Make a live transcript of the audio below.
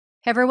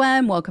Hey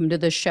everyone, welcome to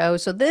the show.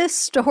 So, this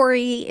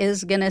story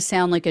is going to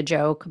sound like a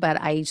joke,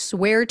 but I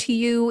swear to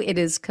you, it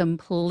is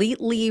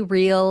completely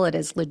real. It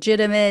is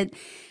legitimate.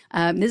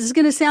 This is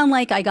going to sound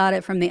like I got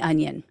it from The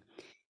Onion.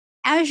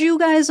 As you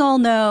guys all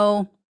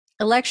know,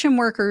 election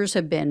workers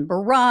have been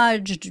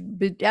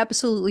barraged,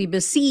 absolutely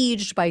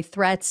besieged by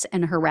threats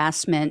and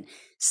harassment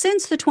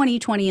since the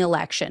 2020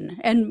 election.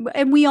 And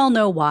we all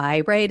know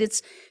why, right?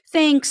 It's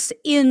thanks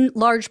in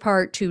large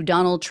part to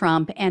Donald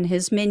Trump and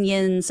his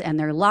minions and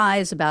their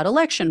lies about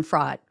election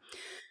fraud.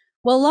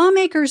 Well,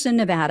 lawmakers in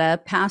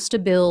Nevada passed a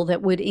bill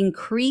that would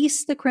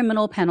increase the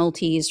criminal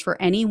penalties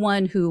for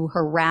anyone who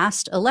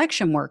harassed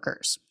election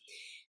workers.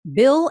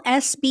 Bill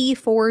SB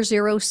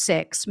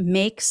 406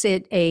 makes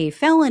it a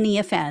felony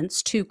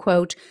offense to,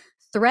 quote,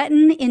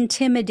 threaten,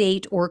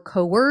 intimidate, or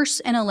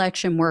coerce an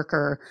election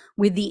worker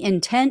with the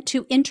intent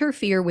to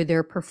interfere with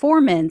their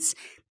performance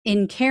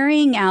in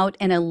carrying out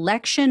an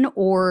election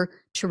or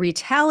to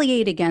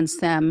retaliate against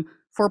them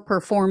for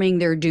performing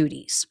their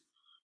duties.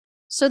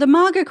 So the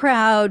MAGA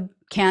crowd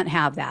can't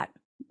have that.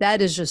 That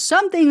is just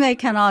something they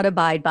cannot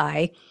abide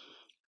by.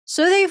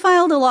 So they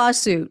filed a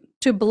lawsuit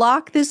to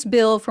block this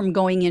bill from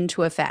going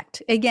into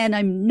effect. Again,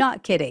 I'm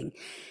not kidding.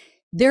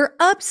 They're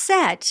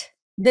upset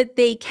that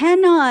they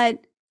cannot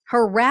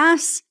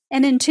harass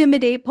and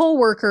intimidate poll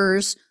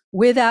workers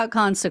without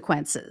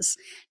consequences.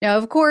 Now,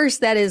 of course,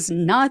 that is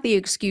not the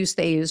excuse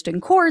they used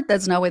in court.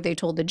 That's not what they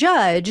told the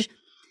judge.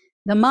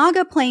 The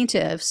MAGA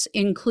plaintiffs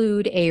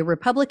include a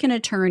Republican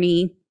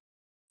attorney.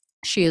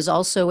 She is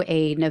also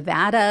a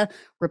Nevada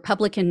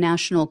Republican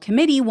National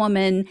Committee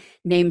woman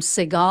named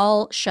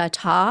Sigal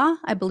Chattah.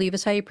 I believe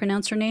is how you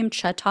pronounce her name,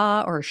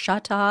 Chattah or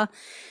Chattah,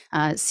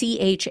 Chattah.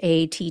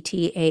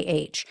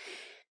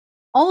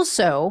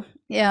 Also,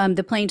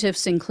 the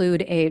plaintiffs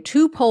include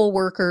two poll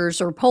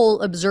workers or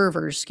poll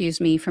observers,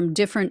 from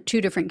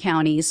two different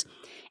counties,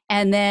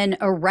 and then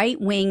a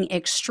right-wing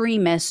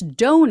extremist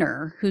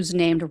donor who's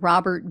named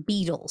Robert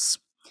Beadles.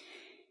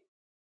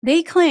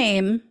 They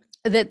claim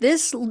that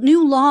this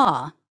new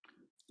law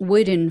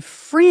would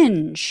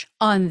infringe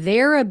on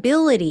their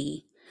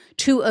ability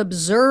to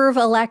observe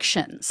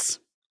elections.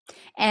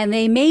 And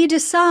they may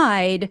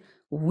decide,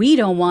 we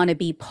don't want to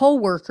be poll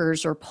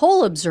workers or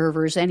poll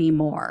observers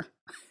anymore.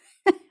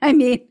 I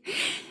mean,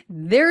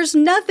 there's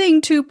nothing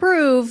to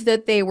prove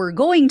that they were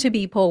going to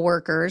be poll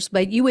workers,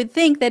 but you would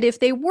think that if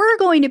they were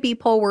going to be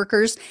poll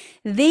workers,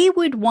 they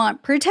would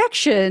want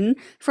protection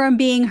from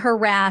being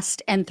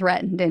harassed and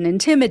threatened and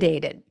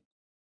intimidated.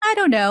 I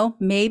don't know,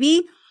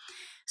 maybe.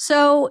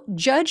 So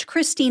Judge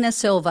Christina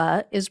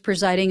Silva is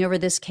presiding over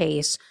this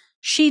case.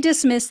 She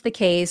dismissed the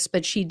case,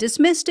 but she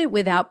dismissed it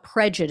without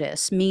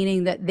prejudice,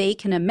 meaning that they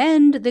can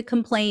amend the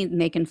complaint and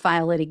they can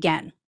file it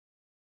again.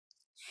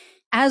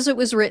 As it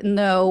was written,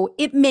 though,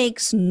 it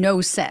makes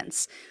no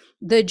sense.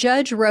 The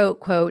judge wrote,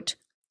 quote,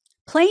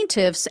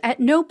 plaintiffs at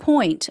no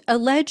point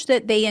allege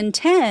that they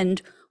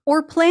intend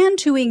or plan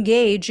to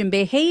engage in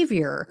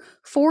behavior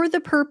for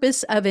the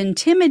purpose of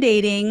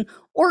intimidating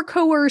or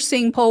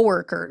coercing poll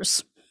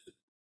workers.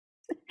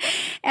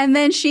 And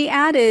then she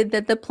added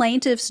that the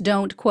plaintiffs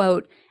don't,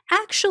 quote,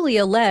 actually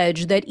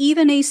allege that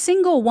even a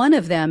single one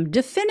of them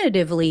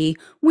definitively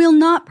will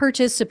not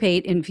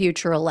participate in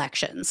future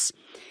elections.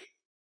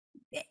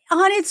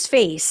 On its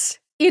face,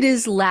 it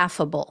is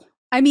laughable.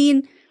 I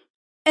mean,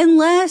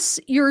 unless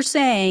you're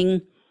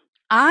saying,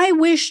 I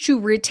wish to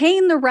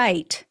retain the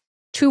right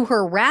to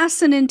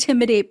harass and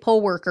intimidate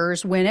poll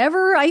workers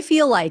whenever I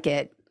feel like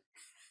it,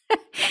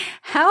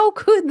 how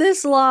could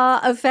this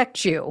law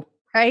affect you,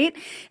 right?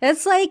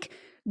 It's like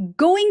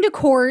going to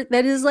court,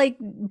 that is like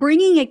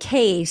bringing a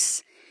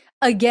case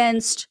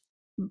against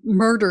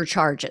murder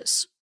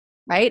charges,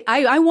 right?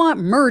 I want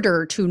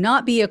murder to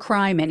not be a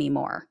crime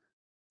anymore.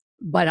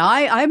 But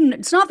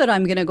it's not that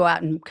I'm going to go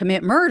out and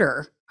commit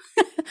murder.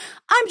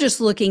 I'm just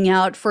looking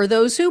out for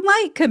those who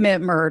might commit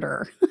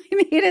murder. I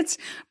mean, it's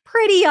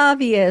pretty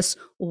obvious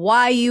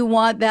why you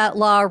want that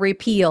law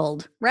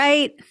repealed,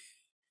 right?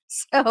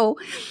 So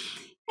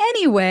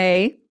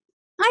anyway,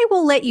 I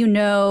will let you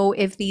know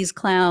if these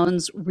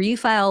clowns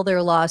refile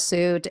their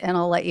lawsuit, and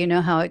I'll let you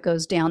know how it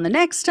goes down the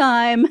next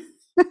time.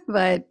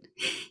 But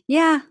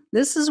yeah,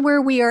 this is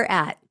where we are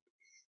at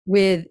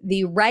with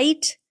the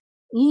right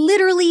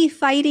literally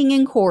fighting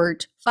in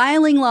court,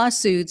 filing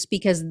lawsuits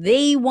because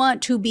they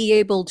want to be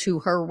able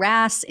to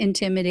harass,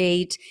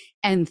 intimidate,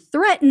 and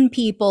threaten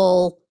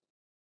people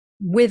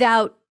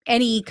without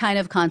any kind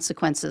of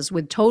consequences,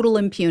 with total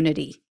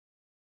impunity.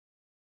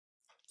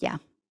 Yeah.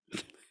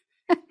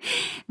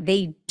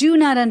 They do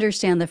not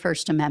understand the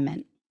First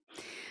Amendment.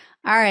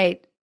 All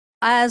right.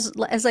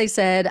 As I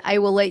said, I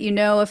will let you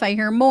know if I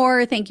hear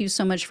more. Thank you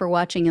so much for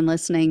watching and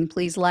listening.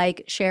 Please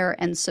like, share,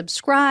 and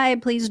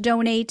subscribe. Please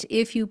donate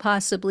if you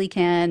possibly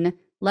can.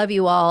 Love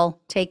you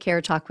all. Take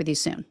care. Talk with you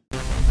soon.